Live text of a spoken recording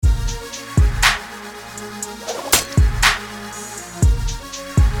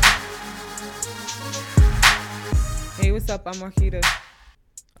up? I'm Marquita.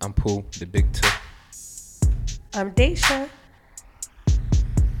 I'm Pooh, the big two. I'm Daisha.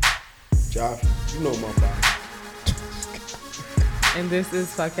 Joff, you know my body. And this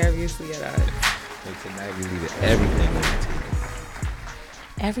is Vicariously at Odds. And tonight we leave everything on the table.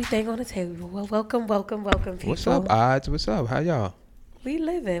 Everything on the table. Well, welcome, people. What's up, Odds? What's up? How y'all? We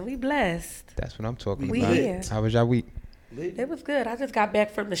living. We blessed. That's what I'm talking We about. here. How was y'all week? It was good. I just got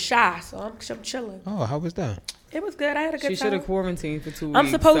back from the Shy, so I'm chilling. Oh, how was that? It was good. I had a good She should time. have quarantined for 2 weeks. I'm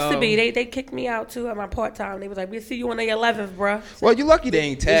supposed so. to be. They kicked me out too at my part time. They was like, "We'll see you on the 11th, bruh." Well, you lucky they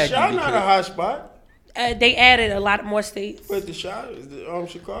ain't The tagged Chi you. not a hot spot. They added a lot more states. But the Chi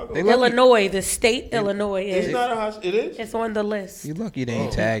is Chicago. They lucky- Illinois, the state Illinois It's is. not a hot. It is. It's on the list. You lucky they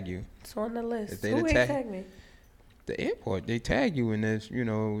ain't tag you. It's on the list. If they Who done ain't tag- tag me? The airport, they tag you and there's,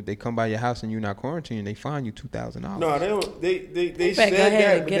 they come by your house and you're not quarantined, they fine you $2,000. No, they don't. They better said go ahead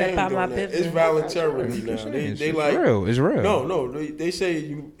that, and but get they up ain't out my doing that. business. It's voluntarily now. It's They like real. It's real. No. They say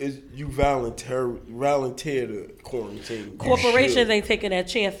you volunteer to quarantine. Corporations ain't taking that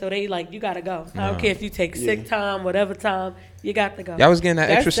chance, so they like, you gotta go. I don't care if you take sick time, whatever time, you got to go. Y'all was getting that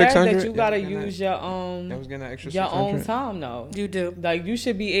That's extra sad 600. that you gotta use your Y'all was getting that extra your 600. own time though. You do. Like you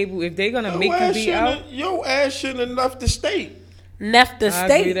should be able if they're gonna make you be out. Your ass shouldn't have left the state. Left the I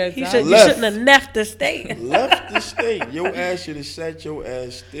agree state. that You time. shouldn't have left the state. Left the state. Your ass should have sat your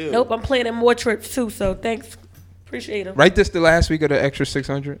ass still. Nope, I'm planning more trips too, so thanks. Appreciate them. Right, this the last week of the extra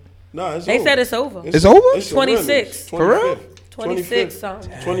 600. No, it's They over. said it's over. It's over? It's the 26. winners. For real? 26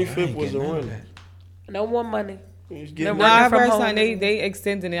 something. 25th was a winner. No more money. He's No, getting No, I from heard home. something they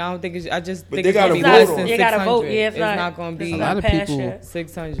extended it. I don't think it's. I just But think they it's gonna gotta be vote less on than it. You gotta 600. vote. Yeah, it's not gonna be A lot of passed people- yet.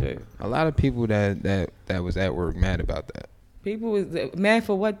 600. A lot of people that was at work mad about that. People is mad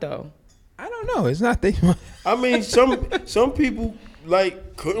for what though? I don't know. It's not they. I mean, some people like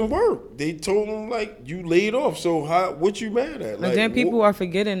couldn't work. They told them like you laid off. So what you mad at? Like, And then people are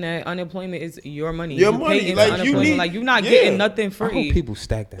forgetting that unemployment is your money. Your You money, pay into like, you unemployment. need- like you're not yeah. getting nothing I free. hope people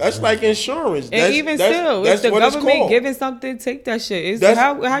stack that. That's like insurance. And even still, if the what it's government called. giving something, take that shit. It's That's-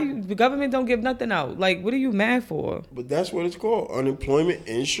 how you the government don't give nothing out. Like, what are you mad for? But that's what it's called. Unemployment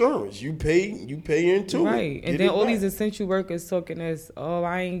insurance. You pay into it. Right, and Get then it all back. these essential workers talking this. Oh,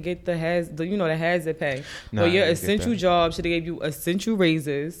 I ain't get the hazard pay. Nah, Well, I your didn't get essential that. job should have gave you essential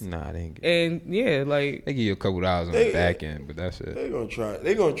raises. Nah, they ain't. And yeah, like They give you a couple dollars on the back end, but that's it. They're gonna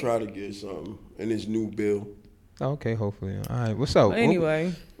try to get something in this new bill. Okay, hopefully. All right, what's up?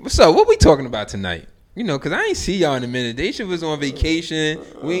 anyway. What's up? What we talking about tonight? Because I ain't see y'all in a minute. Daisha was on vacation.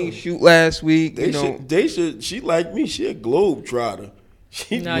 We ain't shoot last week. She like me. She a globe trotter.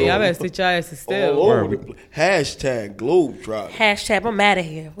 No, y'all better sit your asses still. All over the place. Hashtag globe trotter. Hashtag, I'm out of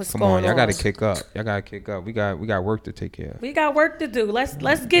here. What's Come going on, on? y'all gotta kick up. We got work to take care of. We got work to do. Let's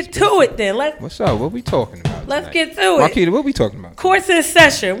get to it then. What's up? What we talking about? Let's tonight? get to it. Marquita, what we talking about? Course in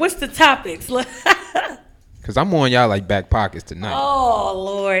session. What's the topics? Because I'm on y'all like back pockets tonight. Oh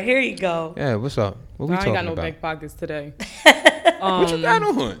Lord, here you go. Yeah, what's up? What we I ain't talking got no about? back pockets today. What you got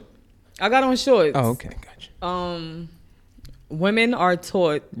on? I got on shorts. Oh, okay, gotcha. Women are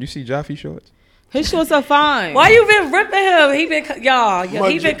taught You see Jaffe shorts? his shorts are fine. Why you been ripping him? He been My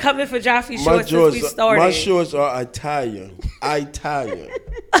he been jo- coming for Jaffe My shorts since we shorts, started. my shorts are Italian.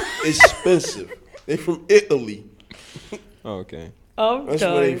 Expensive. They from Italy. Oh, okay. I'm That's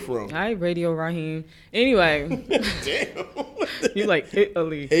where they done. from. All right, Radio Raheem. Anyway, Damn. you like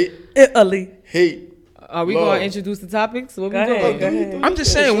Italy. Italy. Hate. Are we Lord. going to introduce the topics? What we Go doing? ahead, go ahead. I'm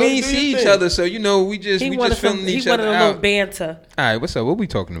just saying we ain't see each other, so we just He wanted filling each he wanted other a little out. banter. All right, what's up? What we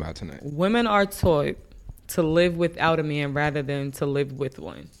talking about tonight? Women are taught to live without a man rather than to live with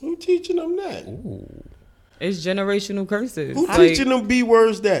one. Who teaching them that? It's generational curses. Who Like, teaching them B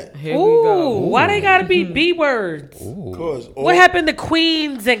words that? Here we Ooh, go. why they gotta be B words? Cause What happened to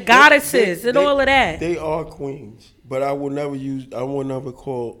queens and goddesses and all of that? They are queens. But I will never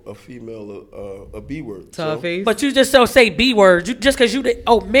call a female a B word. Tough face. But you just don't say B words. Just because you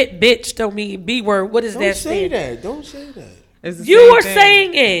omit bitch don't mean B word. What is Don't that? say stand? that. Don't say that. It's the You same are thing.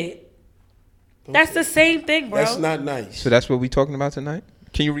 saying it. Don't That's say the same thing, bro. That's not nice. So that's what we talking about tonight?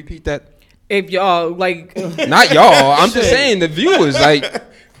 Can you repeat that? If y'all like Not y'all. I'm just saying the viewers like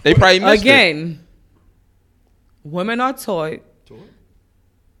they probably missed it. again, women are taught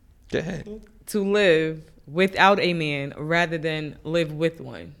Go ahead. to live without a man rather than live with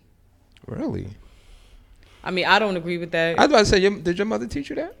one. Really? I mean, I don't agree with that. I was about to say, did your mother teach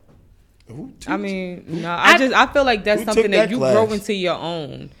you that? I mean, no, I feel like that's who took something that that you class? grow into your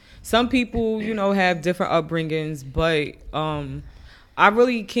own. Some people, have different upbringings, but I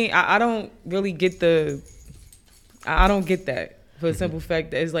really can't. I don't really get I don't get that for the simple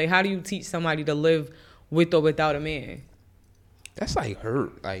fact that it's like, how do you teach somebody to live with or without a man? That's like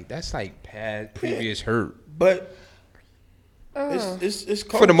hurt. Like that's like previous hurt. But it's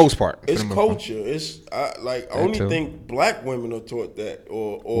culture. For the most part. It's culture. It's I only too. think black women are taught that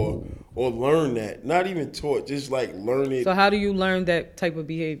or learn that. Not even taught, just like learn it. So how do you learn that type of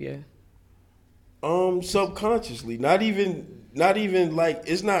behavior? Subconsciously. Not even like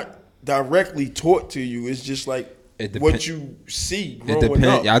it's not directly taught to you. It's just like what you see growing It depends.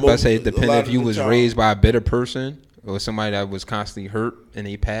 up. I was about to say it depends if you was time. raised by a bitter person or somebody that was constantly hurt in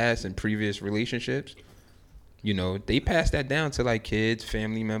their past and previous relationships. You know, they pass that down to like kids,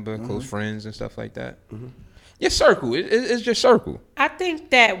 family member, close friends, and stuff like that. Your circle, it's your circle. I think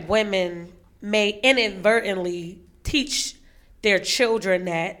that women may inadvertently teach their children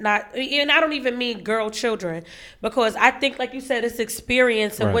that, and I don't even mean girl children, because I think, like you said, it's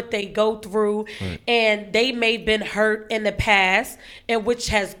experience and Right. what they go through, Right. and they may have been hurt in the past, and which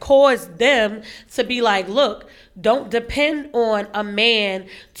has caused them to be like, look, don't depend on a man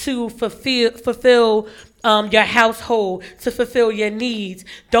to fulfill your household, to fulfill your needs.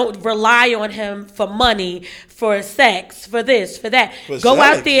 Don't rely on him for money, for sex, for this, for that. For Go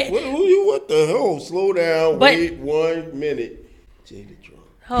sex. out there. What the hell? Slow down. But- wait 1 minute. Jada drunk.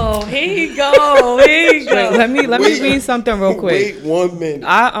 Oh, here you go. Here you Wait, go. let me read something real quick. Wait 1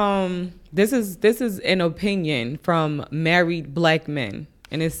 minute. This is an opinion from married black men,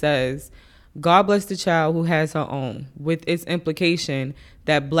 and it says, God bless the child who has her own, with its implication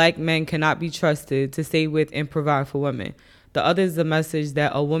that black men cannot be trusted to stay with and provide for women. The other is the message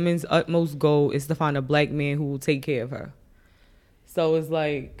that a woman's utmost goal is to find a black man who will take care of her. So it's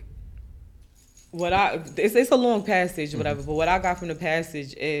like, it's a long passage, whatever, but what I got from the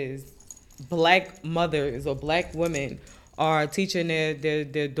passage is black mothers or black women are teaching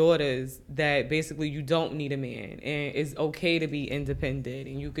their daughters that basically you don't need a man and it's okay to be independent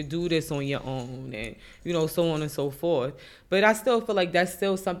and you could do this on your own and, you know, so on and so forth. But I still feel like that's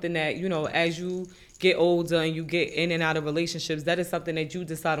still something that, you know, as you get older and you get in and out of relationships, that is something that you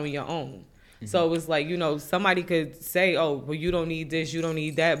decide on your own. So it's like, you know, somebody could say, oh, well, you don't need this, you don't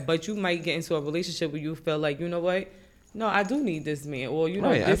need that. But you might get into a relationship where you feel like, you know what? No, I do need this man. Or, you know,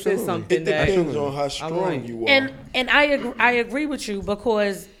 Right, this absolutely. is something It that... depends on how I strong want. you are. And I agree with you,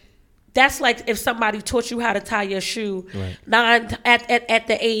 because that's like if somebody taught you how to tie your shoe, Right. at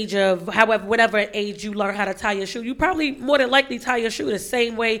the age of whatever age you learn how to tie your shoe, you probably more than likely tie your shoe the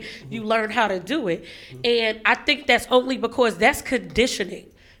same way you learn how to do it. And I think that's only because that's conditioning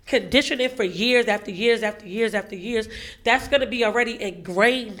for years after years after years after years. That's going to be already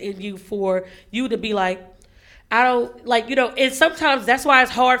ingrained in you for you to be like, I don't like, you know, and sometimes that's why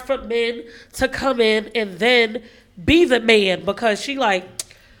it's hard for men to come in and then be the man, because she like,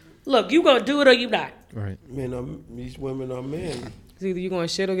 look, you gonna do it or you not. Right. These women are men. It's either you going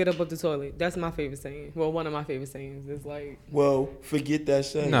to shit or get up the toilet. That's my favorite saying. Well, one of my favorite sayings is like... Well, forget that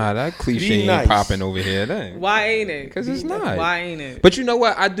saying. Nah, that cliche Be ain't nice. popping over here. That ain't. Why ain't it? Because it's not. Why ain't it? But you know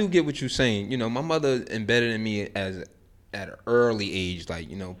what? I do get what you're saying. You know, my mother embedded in me at an early age, like,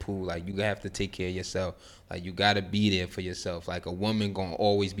 you know, Pooh, like, you have to take care of yourself. Like, you got to be there for yourself. Like, a woman going to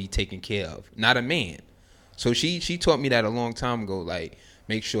always be taken care of, not a man. So she taught me that a long time ago. Like,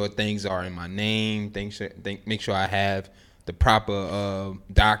 make sure things are in my name. Make sure I have the proper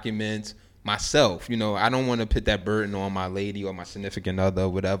documents myself. You know, I don't want to put that burden on my lady or my significant other or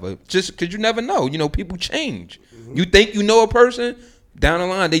whatever. Just because you never know. You know, people change. Mm-hmm. You think you know a person, down the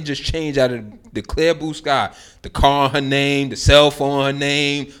line, they just change out of the clear blue sky. The car in her name, the cell phone in her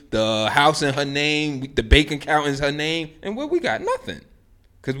name, the house in her name, the bank account in her name. And what we got? Nothing.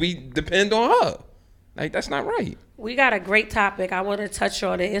 Because we depend on her. Like, that's not right. We got a great topic. I want to touch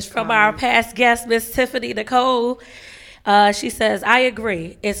on it. It's from our past guest, Miss Tiffany Nicole. She says, I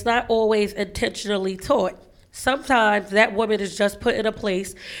agree. It's not always intentionally taught. Sometimes that woman is just put in a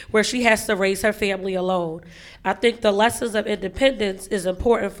place where she has to raise her family alone. I think the lessons of independence is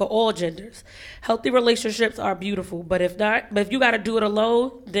important for all genders. Healthy relationships are beautiful, but if you got to do it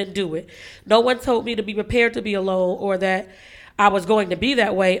alone, then do it. No one told me to be prepared to be alone or that I was going to be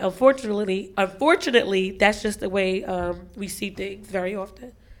that way. Unfortunately, that's just the way we see things very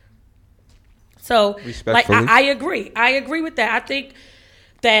often. So, like, I agree. I agree with that. I think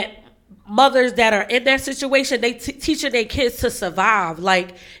that mothers that are in that situation, they teaching their kids to survive.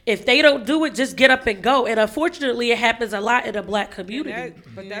 Like, if they don't do it, just get up and go. And unfortunately, it happens a lot in the black community.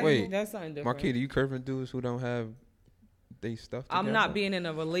 That's something different. Marquita, you curving dudes who don't have they stuff together? I'm not being in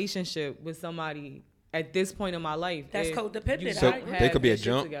a relationship with somebody at this point in my life. That's codependent. So they could be a shit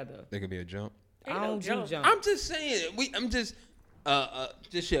jump. together. They could be a jump. I don't do jump. I'm just saying.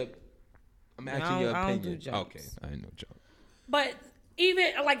 I'm asking your opinion. I don't do jumps. Okay, I ain't no jump. But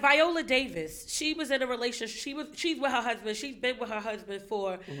even like Viola Davis, she was in a relationship. She's with her husband. She's been with her husband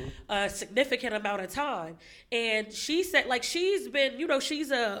for a significant amount of time, and she said like she's been,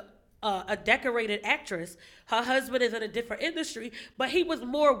 she's a decorated actress. Her husband is in a different industry, but he was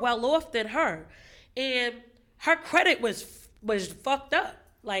more well off than her, and her credit was fucked up.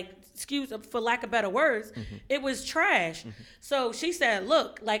 Like, excuse for lack of better words, it was trash. So she said,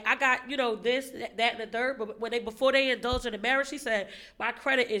 look, like I got, this, that, and the third, but before they indulged in the marriage, she said, my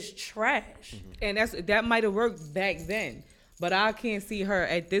credit is trash. And that might have worked back then. But I can't see her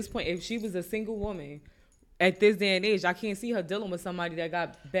at this point. If she was a single woman at this day and age, I can't see her dealing with somebody that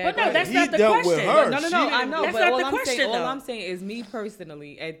got bad. But no, that's He not the dealt question. with her. No, She I know. That's But not all the I'm question, saying, all though. I'm saying is me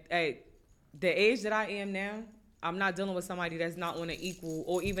personally, at the age that I am now, I'm not dealing with somebody that's not on an equal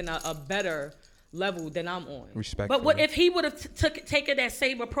or even a better level than I'm on. Respectfully. But what if he would have taken that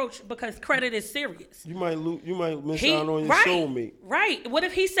same approach because credit is serious? You might miss out on your soulmate. Right. What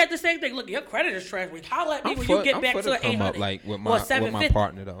if he said the same thing? Look, your credit is trash. Holler at me when you get back to an 800 like with or my 750.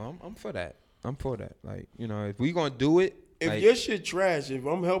 partner though. I'm for that. I'm for that. Like, if we gonna do it, If like, your shit trash, if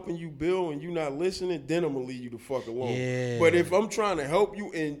I'm helping you build and you not listening, then I'm gonna leave you the fuck alone. Yeah. But if I'm trying to help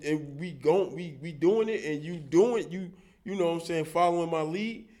you and we doing it and you doing you know what I'm saying, following my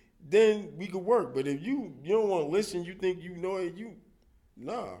lead, then we could work. But if you don't want to listen, you think you know it,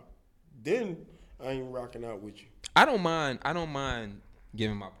 then I ain't rocking out with you. I don't mind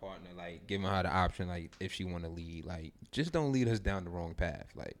giving my partner, like, giving her the option, like, if she want to lead, like, just don't lead us down the wrong path,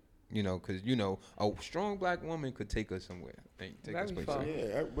 like, because a strong black woman could take us somewhere, take us Very places. far.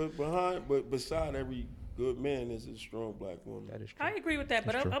 Yeah, but beside every good man is a strong black woman. That is true. I agree with that,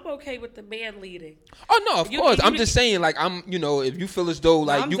 but That's true. I'm okay with the man leading. Oh no, of course. I'm just saying, like, if you feel as though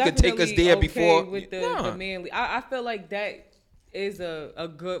like I'm you could take us definitely there okay before. with the manly. I feel like that is a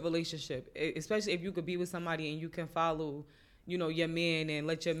good relationship, especially if you could be with somebody and you can follow, your man and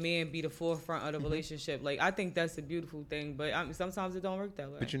let your man be the forefront of the relationship. Like, I think that's a beautiful thing, but sometimes it don't work that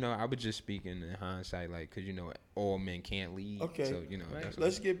way. But I was just speaking in hindsight, like, because all men can't lead. Okay. So Right. that's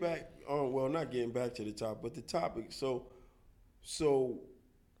Let's get back on. Well, not getting back to the topic, but the topic. So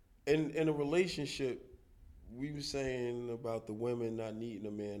in a relationship, we were saying about the women not needing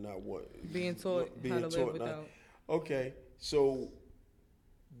a man, not what being taught how to live without. Okay, so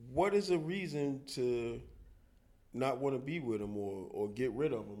what is a reason to not want to be with him or get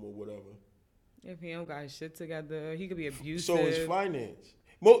rid of him or whatever? If he don't got his shit together, he could be abusive. So it's finance.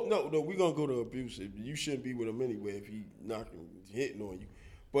 No, we're gonna go to abusive. You shouldn't be with him anyway if he hitting on you.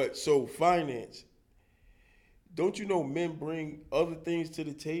 But so finance. Don't you know men bring other things to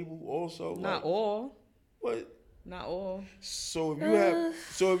the table also? Not all. What? Not all. So if you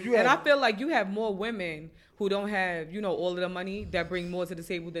have, And I feel like you have more women who don't have, all of the money that bring more to the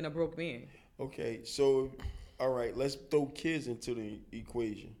table than a broke man. okay, so all right, let's throw kids into the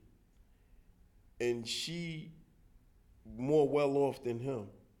equation. And she more well off than him,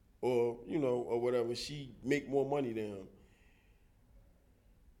 or or whatever. She make more money than him.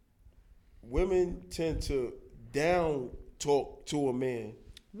 Women tend to down talk to a man.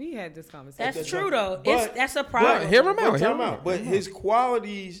 We had this conversation. That's true, though. But- That's a problem. Hear him out. But Hear time him out. out. But his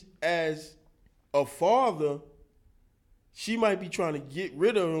qualities as a father, she might be trying to get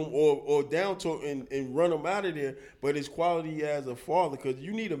rid of him or down talk and run him out of there. But his quality as a father, because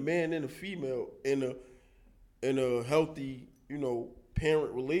you need a man and a female in a healthy,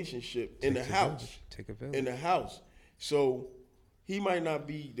 parent relationship in the house. Take a village. In the house. So he might not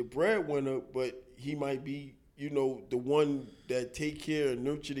be the breadwinner, but he might be, the one that take care and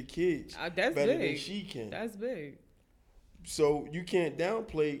nurture the kids That's better big. than she can. That's big. So you can't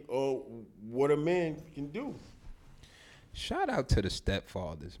downplay what a man can do. Shout out to the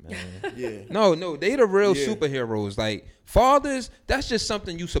stepfathers, man. Yeah. No, they the real Yeah. superheroes. Like, fathers, that's just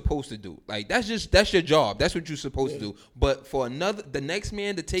something you supposed to do. Like, that's your job. That's what you're supposed to do. But for the next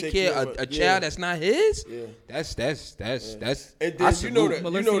man to take care of a child that's not his, Yeah. that's And I then salute.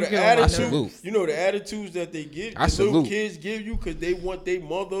 Melissa, you the get on my attitudes. nerves. The attitudes that they give. I the little salute. kids give you because they want their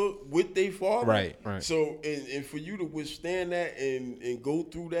mother with their father. Right. So and for you to withstand that and go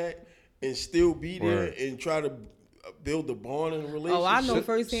through that and still be there Word. and try to build a bond in a relationship. Oh, I know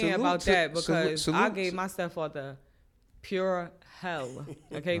firsthand salute about to- that because salute- I gave my stepfather pure hell.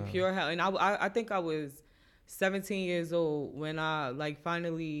 Okay, pure hell. And I think I was 17 years old when I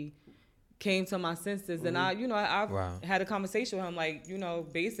finally came to my senses, and I Wow. had a conversation with him,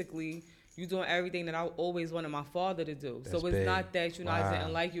 basically. You doing everything that I always wanted my father to do. That's so it's big. not that I Wow.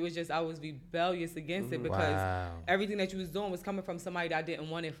 didn't like you. It's just I was rebellious against it because Wow. everything that you was doing was coming from somebody that I didn't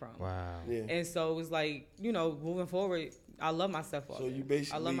want it from. Wow. Yeah. And so it was moving forward, I love my stepfather. So you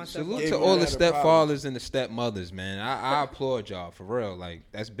basically I love my Salute stepfather. to all the stepfathers and the stepmothers, man. I applaud y'all for real. Like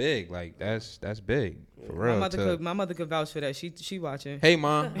that's big. Like that's big for real. My mother could vouch for that. She watching. Hey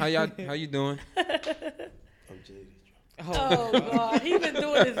mom, how you doing? I'm jaded. Oh God, he been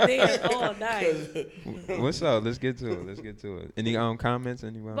doing his dance all night. What's up? Let's get to it. Any comments?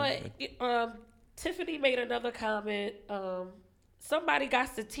 Anyone? But Tiffany made another comment. Somebody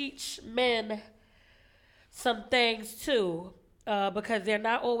got to teach men some things too, because they're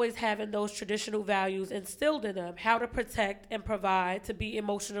not always having those traditional values instilled in them. How to protect and provide, to be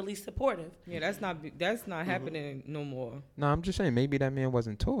emotionally supportive. Yeah, that's not happening no more. No, I'm just saying maybe that man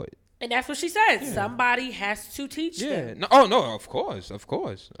wasn't taught. And that's what she said. Yeah. Somebody has to teach them. No, oh no, of course.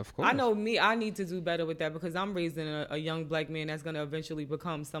 I know me. I need to do better with that because I'm raising a young black man that's gonna eventually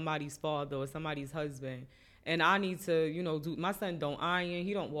become somebody's father or somebody's husband. And I need to, do. My son don't iron.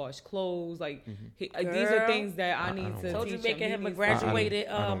 He don't wash clothes. Like these are things that I need to. Told you teach making him a graduated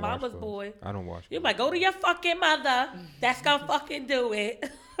mama's boy. I don't wash. You're like, go to your fucking mother. That's gonna fucking do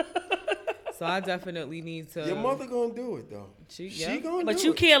it. So I definitely need to. Your mother gonna do it though. She gonna. But do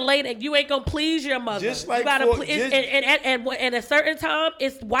you it. can't lay that. You ain't gonna please your mother. Just like you gotta and at a certain time,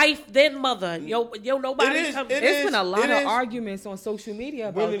 it's wife then mother. Yo, nobody comes. It's been a lot of arguments on social media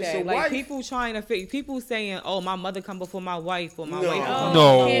about that. Like wife. people trying to people saying, "Oh, my mother come before my wife," or my wife.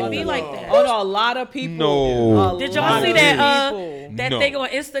 No, it can't be like that. Oh no, a lot of people. No. Did y'all see that? That No. thing on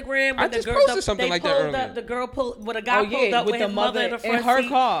Instagram I when the just girl posted something like that pulled earlier. up, the girl pulled when a guy pulled up with the his mother in the front in her seat.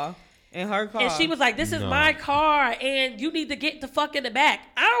 car. In her car. And she was like, this is my car, and you need to get the fuck in the back.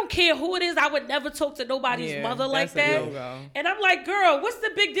 I don't care who it is. I would never talk to nobody's mother like that. And I'm like, girl, what's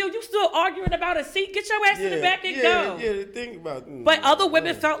the big deal? You still arguing about a seat? Get your ass in the back and go. Yeah, the thing about But other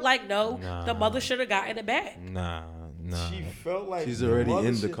women felt like, no, the mother should have got in the back. Nah. She felt like she's already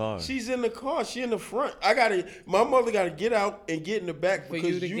in the car. She's in the car. She in the front. My mother got to get out and get in the back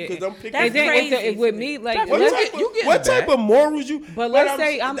because I'm picking. That's crazy. With me, like, what type of morals you? But let's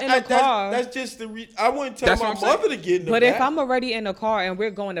say I'm in the car. That's just the. I wouldn't tell my mother to get in the back. But if I'm already in the car and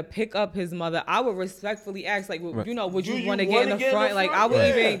we're going to pick up his mother, I would respectfully ask, like, would you want to get in the front? Like, I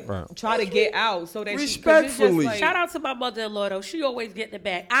would even try to get out so that respectfully. Shout out to my mother-in-law though. She always get in the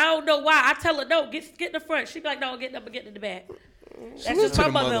back. I don't know why. I tell her no, get in the front. She be like, no, get in the back. That's just my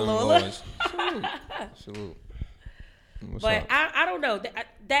mother-in-law. Salute. But I don't know.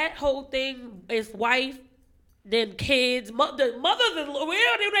 That whole thing is wife, then kids, mothers-in-law.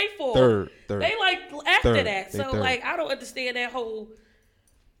 Where are they for? Third. They like after that. So third. like I don't understand that whole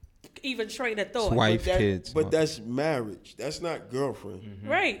even train of thought. It's wife, kids. But that's marriage. That's not girlfriend. Mm-hmm.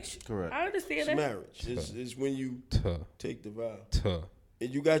 Right. Correct. I understand It's that. marriage. It's when you take the vow. And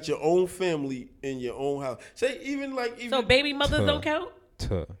you got your own family in your own house. So baby mothers don't count?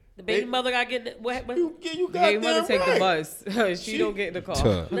 The baby mother got to get what? You got baby mother take the bus. she don't get in the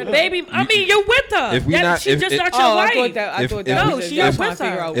car. The baby, I mean, you're with her. She's just not your wife. I thought that no, she's with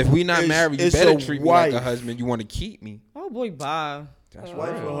her. If we not married, you better treat me like a husband. You want to keep me. Oh boy, bye. That's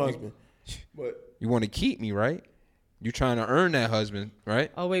wife right. or husband. But you want to keep me, right? You trying to earn that husband,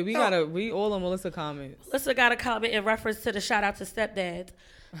 right? Oh wait, we gotta read all of Melissa comments. Melissa got a comment in reference to the shout out to stepdad.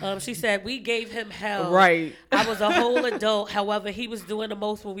 She said, we gave him hell. Right. I was a whole adult. However, he was doing the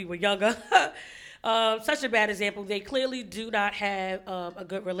most when we were younger. Such a bad example. They clearly do not have a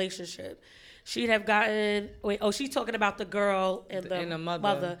good relationship. She'd have gotten. She's talking about the girl and the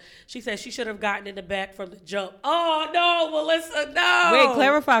mother. She said she should have gotten in the back from the jump. Oh no, Melissa, no. Wait,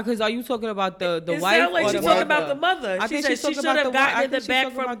 clarify, because are you talking about the wife? It sounds like she's talking about the mother. I she think said she should have gotten in the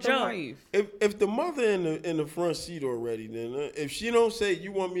back from jump. If the mother in the front seat already, then if she don't say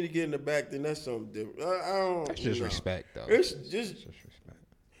you want me to get in the back, then that's something different. I don't. That's just respect, though. It's just respect.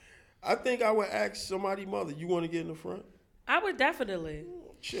 I think I would ask somebody, mother, you want to get in the front? I would definitely.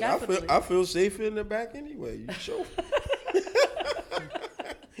 Shit, I feel safer in the back anyway. You sure?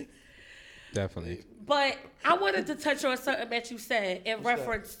 Definitely. But I wanted to touch on something that you said in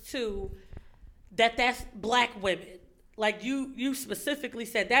reference to that's black women. Like you specifically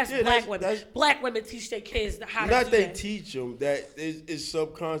said that's black women. Black women teach their kids how to do that. Not they teach them. That is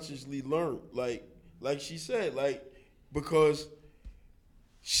subconsciously learned. Like she said, because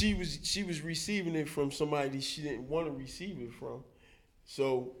she was receiving it from somebody she didn't want to receive it from.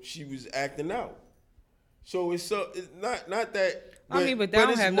 So she was acting out. So it's not that. But that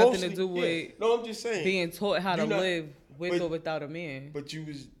don't have nothing to do with. No, I'm just saying being taught how to live with or without a man. But you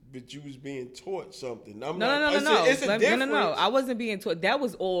was but you was being taught something. No. It's a difference. No. I wasn't being taught. That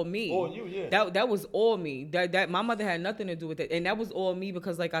was all me. All you, yeah. That was all me. That my mother had nothing to do with it, and that was all me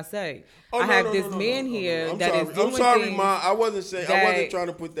because, like I say, Oh, I no, have no, this no, no, man no, no, here no. that is doing I'm sorry, things Ma. I wasn't that- trying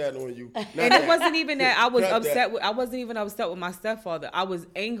to put that on you. Not And that. it wasn't even that I was Cut upset that. with. I wasn't even upset with my stepfather. I was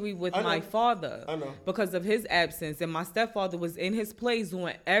angry with I know. my father I know. because of his absence, and my stepfather was in his place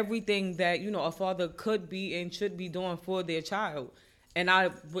doing everything that a father could be and should be doing for their child, and I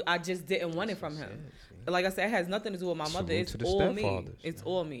just didn't want it from him. Like I said, it has nothing to do with my mother. Salute It's to the all me. stepfathers, It's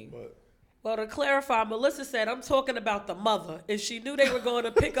man. all me. But Well, to clarify, Melissa said, I'm talking about the mother. If she knew they were going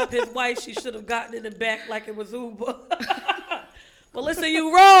to pick up his wife, she should have gotten in the back like it was Uber. Melissa,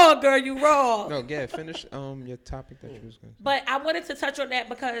 you wrong, girl. You wrong. No, yeah, finish your topic that you was going to. But I wanted to touch on that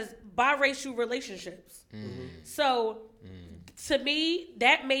because biracial relationships. So, to me,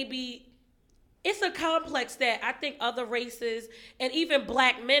 that may be, it's a complex that I think other races and even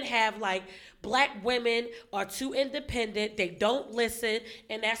black men have. Like, black women are too independent. They don't listen.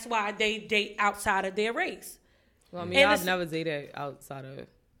 And that's why they date outside of their race. Well, I mean, And I've it's- never dated outside of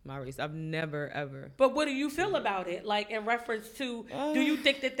my race. I've never ever. But what do you feel about it? Like, in reference to, do you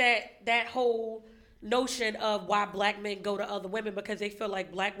think that whole notion of why black men go to other women because they feel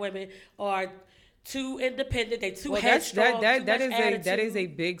like black women are too independent, they too headstrong, that too that much is attitude? that is a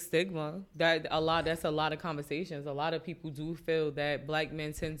big stigma. That's a lot of conversations. A lot of people do feel that black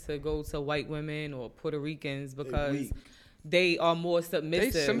men tend to go to white women or Puerto Ricans because weak. they are more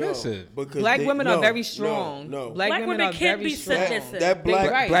submissive. They submissive. because Black they- women no, are very strong. No. Black women are can very be strong. submissive. That They-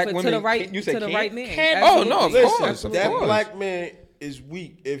 black right, black but to women the right, can- you say to the can? right man. Can- Oh, no, of Absolutely. Listen, course, of that course. black man is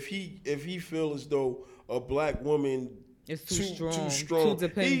weak if he feel as though a black woman It's too strong, strong. too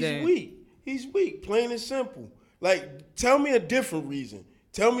dependent. He's weak, plain and simple. Like, tell me a different reason.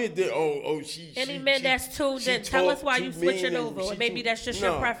 Tell me she. Any she- man she- that's tuned she in, tell us talk why too you switching mean over, and or she maybe too- that's just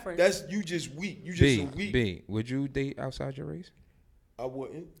your preference. That's you just weak. You just a weak. B, would you date outside your race? I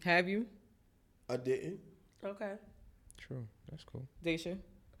wouldn't. Have you, I didn't. Okay. True, that's cool. Daisha?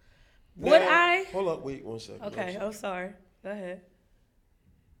 Would Now, I? Hold up, wait 1 second. Okay, I'm sorry. Go ahead.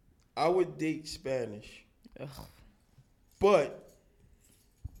 I would date Spanish, Ugh. but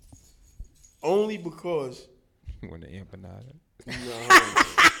only because. You want the empanada?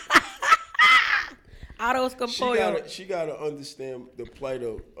 Autos Compollo. She gotta understand the plight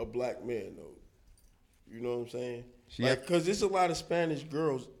of a black man, though. You know what I'm saying? She Like, cause there's a lot of Spanish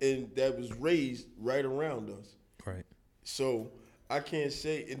girls that was raised right around us. Right. So I can't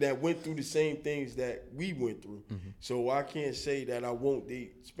say and that went through the same things that we went through. So I can't say that I won't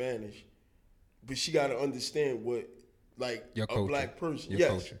date Spanish, but she got to understand what like Your a culture. black person. Your Yes,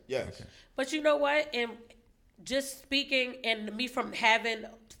 culture. yes. Okay. But you know what? And just speaking, and me from having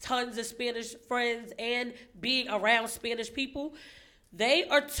tons of Spanish friends and being around Spanish people, they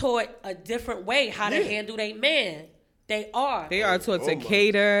are taught a different way how to Yeah. handle their man. They are. They are taught to my.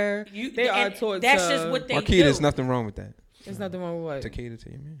 cater. They are and taught that's to. just what they Marquita, do. there's nothing wrong with that. There's nothing wrong with To what. cater to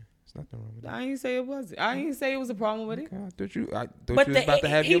your man. There's nothing wrong with that. I didn't say it was. I didn't say it was a problem with it. Okay, I thought you But was about to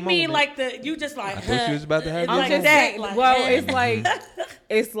have he your mean moment. like you just like. I thought you was about to have your like moment. that. saying, Like, well, huh?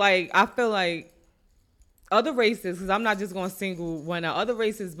 it's like I feel like other races, because I'm not just going to single one out. Other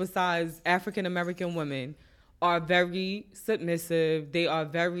races besides African American women are very submissive. They are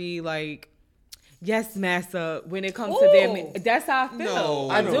very like, yes, massa. When it comes to their Ooh. men, that's how I feel. No.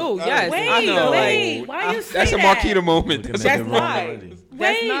 I do. I Yes, Wait, I feel wait. like Why you say That's a that? Marquita moment. Looking at that's the not. wrong lady.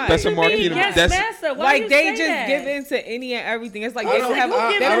 That's not. That's a what you Marquita- mean, yes, that's- massa? Why Like you they say just that? give in to any and everything. It's like I they don't- don't have.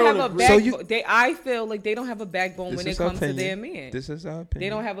 I They don't don't have a agree. So backbone. I feel like they don't have a backbone when it comes to their man. This is our opinion.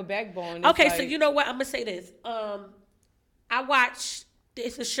 They don't have a backbone. It's Okay, so like- you know what? I'm gonna say this. I watched.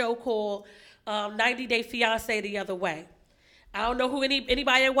 It's a show called 90 Day Fiance the other way. I don't know who anybody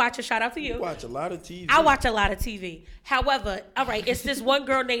that watches. Shout out to you. You watch a lot of TV. I watch a lot of TV. However, all right, it's this one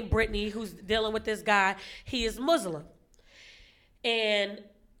girl named Brittany who's dealing with this guy. He is Muslim, and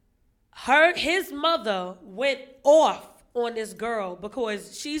his mother went off on this girl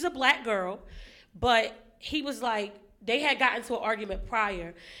because she's a black girl, but he was like, they had gotten into an argument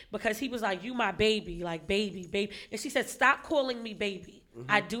prior because he was like, you my baby, like baby. And she said, stop calling me baby.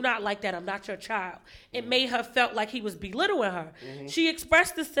 I do not like that. I'm not your child. It made her felt like he was belittling her. She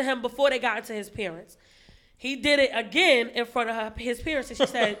expressed this to him before they got into his parents. He did it again in front of his parents, and she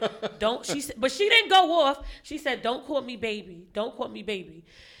said, "Don't." She said, but she didn't go off. She said, "Don't call me baby. Don't call me baby."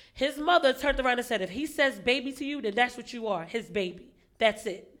 His mother turned around and said, "If he says baby to you, then that's what you are, his baby. That's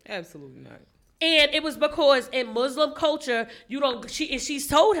it." absolutely not. And it was because in Muslim culture, you don't. She's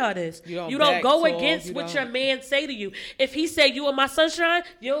told her this. You don't You don't back go talk, against you what don't- your man say to you. If he say you are my sunshine,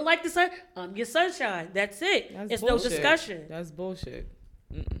 you don't like the sun. I'm your sunshine. That's it. That's It's bullshit. no discussion. That's bullshit.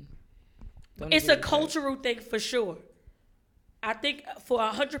 Don't It's agree a with that. cultural thing for sure. I think for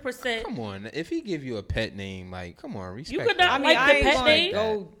 100%. Come on, if he give you a pet name, like, come on, respect. You could that. not I mean, like I the ain't pet gonna name?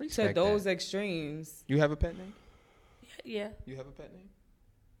 go to Respect those that. extremes. You have a pet name? Yeah. You have a pet name?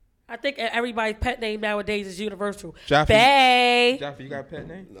 I think everybody's pet name nowadays is universal. Jaffe. Bae. Jaffe, you got a pet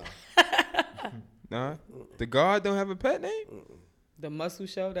name? Nah. Nah. The guard don't have a pet name? The muscle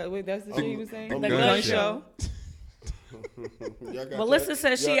show. That's the shit you was saying. The The gun gun show. show. Y'all got Melissa that?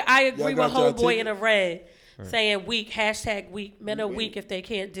 says Y'all- I agree y'all with got y'all homeboy in ticket? the red, saying weak, #weak. Men are weak if they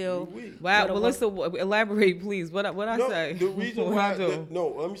can't deal. Wow, What a Melissa, elaborate, please. What I No, say? the reason What why I do? no,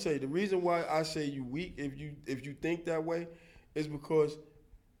 let me say the reason why I say you weak if you think that way is because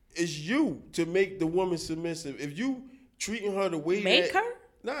it's you to make the woman submissive. If you treating her the way Make that, her?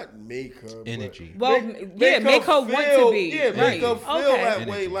 not make her but Energy. Well, make her want to be. Yeah, make her Right. feel Okay. that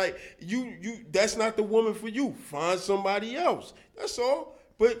Energy. way. Like you that's not the woman for you. Find somebody else. That's all.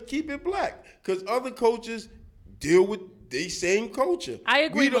 But keep it black, because other coaches deal with they same culture. I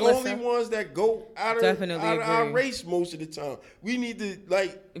agree, We the Melissa. only ones that go out of Definitely our agree. race most of the time. We need to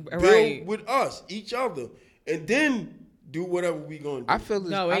build Right. with us, each other, and then do whatever we gonna do. I feel as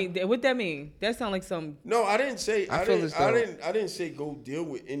No, I, ain't, what that mean? That sound like some. No, I didn't say. I I, feel didn't. as I though- didn't. I didn't say go deal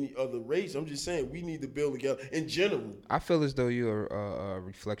with any other race. I'm just saying we need to build together in general. I feel as though you're a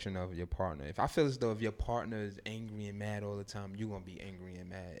reflection of your partner. If I feel as though if your partner is angry and mad all the time, you're gonna be angry and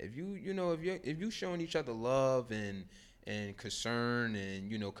mad. If if you showing each other love and concern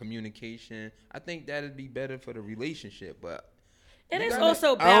and communication, I think that'd be better for the relationship. But And you it's gotta- also I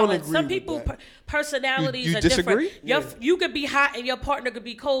don't balance. agree Some with people that. personalities You are disagree? different. You could be hot and your partner could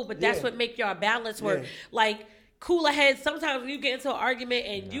be cold, but that's Yeah. what make your balance work. Yeah. Like cooler heads. Sometimes when you get into an argument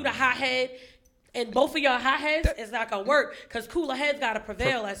and you the hot head, and both of y'all hot heads, it's not gonna work because cooler heads gotta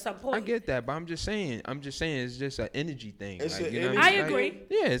prevail at some point. I get that, but I'm just saying it's just an energy thing. It's Like, an you know what energy I mean? I agree.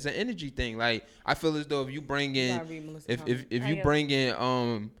 Yeah, it's an energy thing. Like I feel as though if you bring in gotta read Melissa's if comment. you bring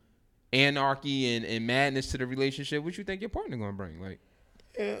in anarchy and madness to the relationship, what you think your partner gonna bring? Like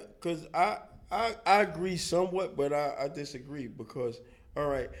Yeah, because I agree somewhat, but I disagree because all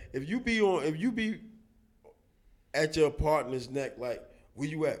right, if you be at your partner's neck like where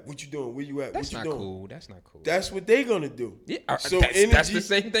you at, what you doing, where you at, that's what not you doing, cool. That's not cool. that's what they gonna do. Yeah, that's the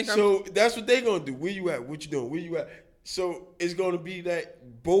same thing I'm- So that's what they gonna do. Where you at, what you doing, where you at. So it's gonna be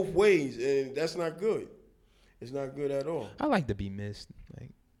that both ways, and that's not good. It's not good at all. I like to be missed.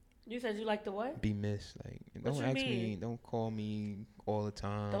 Like You said you like the what? be missed. Like What don't you ask me, mean? don't call me all the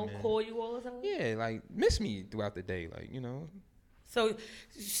time. Don't and- call you all the time. Yeah, like miss me throughout the day. Like So,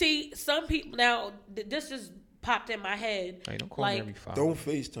 see, some people now. This just popped in my head. like don't call Like, me every 5 Don't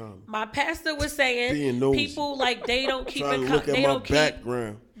FaceTime. my pastor was saying Being nosy. people like they don't keep Trying in to look at they my don't keep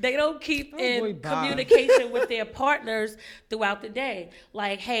background. they don't keep Oh, boy, in bye. communication with their partners throughout the day.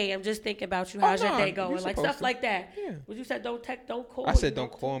 Like, hey, I'm just thinking about you. Oh, How's your no, day you going? Like supposed stuff to. like that. Yeah. But you said don't text, don't call. I said you,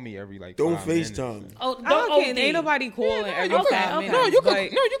 don't call me every like Don't 5 minutes. FaceTime. Oh, I don't don't care. OD. Ain't nobody calling every okay, 5 okay. minutes. No, you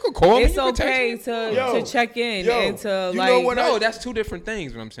but could call me. It's You could text okay me. to check in Yo, and to you like. know what No, that's two different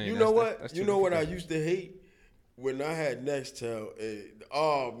things. What I'm saying. You That's- know what? that's You two know what different I things. used to hate when I had Nextel.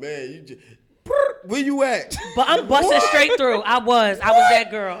 Oh man, you just where you at? But I'm busting straight through. I was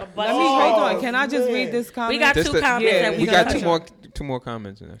that girl. I'm Let busting me straight hold through. on. Can I just man. read this comment? We got This two the- comments yeah, that we we We got got two more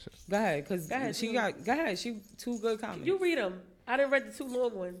comments in that. Go ahead, because Go ahead, she Sue. got. Go ahead. She two good comments. You read them. I didn't read the two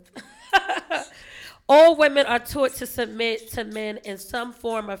long ones. All women are taught to submit to men in some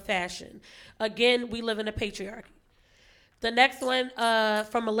form or fashion. Again, we live in a patriarchy. The next one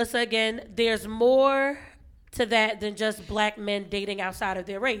from Melissa again. There's more to that than just black men dating outside of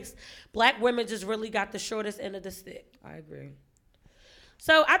their race. Black women just really got the shortest end of the stick. I agree.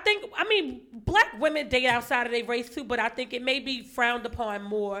 So I mean, black women date outside of their race too, but I think it may be frowned upon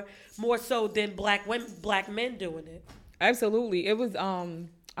more so than black men doing it. Absolutely. It was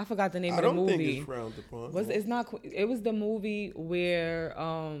I forgot the name I of the don't movie. think it's frowned upon. It's not. It was the movie where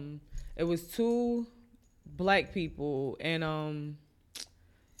it was two black people and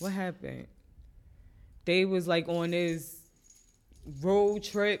what happened? They was like on this road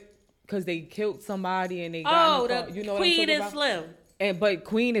trip because they killed somebody and they got in a car. The You know Queen what I'm and talking about? Slim. But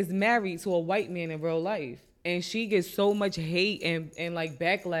Queen is married to a white man in real life, and she gets so much hate and like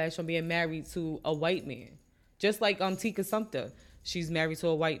backlash from being married to a white man, just like Tika Sumpter. She's married to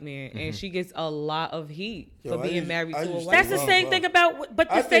a white man, and she gets a lot of heat Yo, for I being used- married I to a used white to That's the man. same thing about,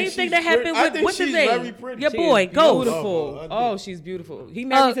 but I the think same thing she's that happened pretty- I with think what's his she's name? very pretty. Your She boy, is Ghost. beautiful. Beautiful. I do. Oh, she's beautiful. He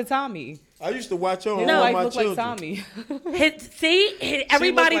married to Tommy. I used to watch her His on wife my looked like children. Tommy.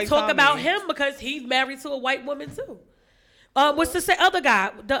 Everybody like talk Tommy. about him because he's married to a white woman too. What's the other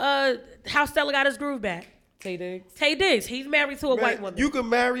guy? The how Stella got his groove back? Tay Diggs. Tay Diggs, he's married to a Man, white woman. You can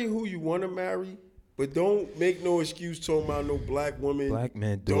marry who you want to marry, but don't make no excuse talking about no black woman. Black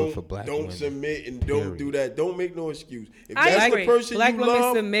men do it for black Don't women. submit and don't Period. do that. Don't make no excuse. If I that's agree. the person Black you women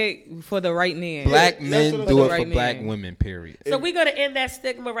love, submit for the right man. Black that's men what I'm do saying. it for Right black man. women. Period. So we're gonna end that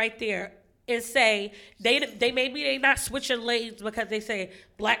stigma right there and say they maybe they not switching lanes because they say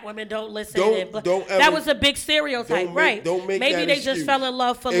black women don't listen. Don't ever- that was a big stereotype, right? Don't make maybe that they excuse. just fell in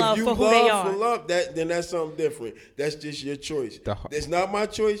love for If love you for who they love are. for love, then that's something different. That's just your choice. It's not my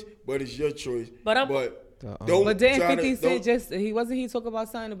choice, but it's your choice. But don't. But didn't try 50 to- Cent he talking about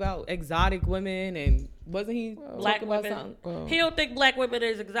something about exotic women and wasn't he Black talking about women. something? He don't think black women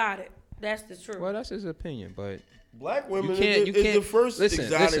is exotic. That's the truth. Well, that's his opinion, but Black you women can't. You is can't. the first listen,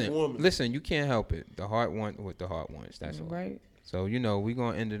 exotic listen, woman. listen. You can't help it. The heart wants what the heart wants. That's all. Right. So we're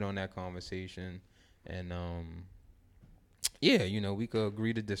gonna end it on that conversation, and yeah, we could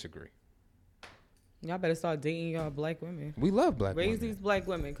agree to disagree. Y'all better start dating y'all black women. We love black Raise women. these black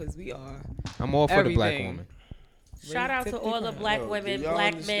women because we are. I'm all for the black everything. woman. Shout out to all the black Yo, women, do y'all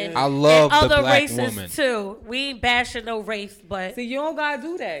black understand? men, I love and the other black races woman. too. We ain't bashing no race, but See, you don't gotta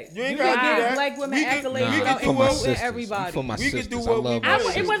do that. You ain't can gotta do give that. black women We can- accolades we can without do what- including sisters. everybody. For my We can sisters. do I what we love want. my it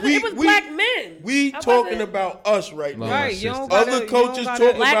sisters. wasn't. It was black men. We I talking wasn't- about us right now. Love Right, my you don't sisters. gotta- Other you don't coaches gotta-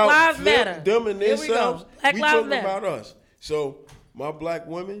 talk Black about Lives Matter. them and Here we go. themselves. Black We Lives talking Matter. about us. So my black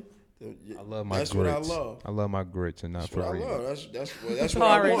women, I love my that's grits. what I love. I love my grits and not That's what I for love. That's what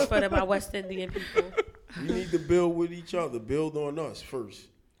I Taurus want. for my West Indian people. We need to build with each other. Build on us first.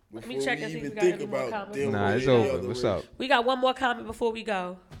 Let Before me check we and see if even we got think any more about comments. dealing Nah, with it's any over. other What's race. up? We got one more comment before we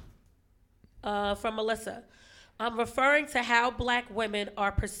go. From Melissa. I'm referring to how black women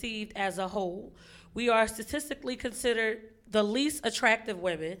are perceived as a whole. We are statistically considered the least attractive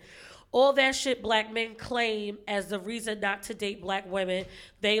women. All that shit black men claim as the reason not to date black women,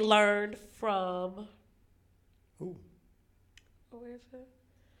 they learned from... Who? Where is it?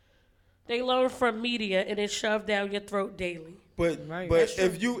 They learn from media and it's shoved down your throat daily. But Right. but That's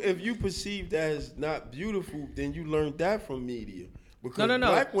if you perceive that as not beautiful, then you learned that from media. Because No.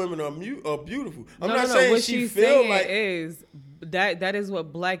 black women are beautiful. I'm No, not no. saying What she she's feel saying like, is that is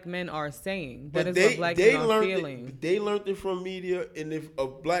what black men are saying. That but is what black men are learned feeling. they learned it from media. And if a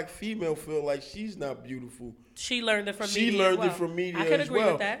black female feel like she's not beautiful, She learned it from she media. learned as well. it from media I could as agree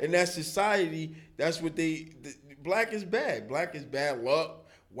well. with that. And that society, that's what black is bad. Black is bad luck.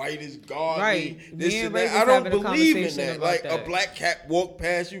 White is godly. Right. This Me and and Ray that. was I don't having a believe in conversation that. about Like that. a black cat walk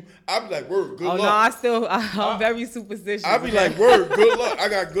past you, I'd be like, word, good Oh luck. no, I'm very superstitious. I'd be like, word, good luck. I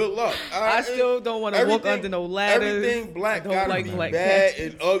got good luck. I still don't want to walk everything- under no ladders. Everything black Don't gotta like be black bad cats.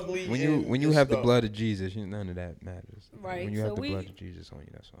 and ugly. When you and have the stuff. blood of Jesus, none of that matters. Right, When you so have the blood of Jesus on you,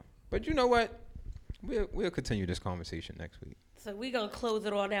 that's all. But you know what? We'll continue this conversation next week. So we're going to close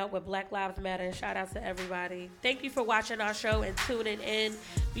it on out with Black Lives Matter. And shout out to everybody. Thank you for watching our show and tuning in.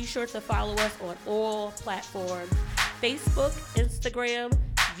 Be sure to follow us on all platforms. Facebook, Instagram,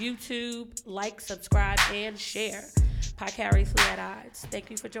 YouTube. Like, subscribe, and share. Pie carries flat odds.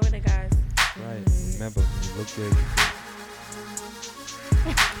 Thank you for joining, guys. Right. Remember, when you look good, you good.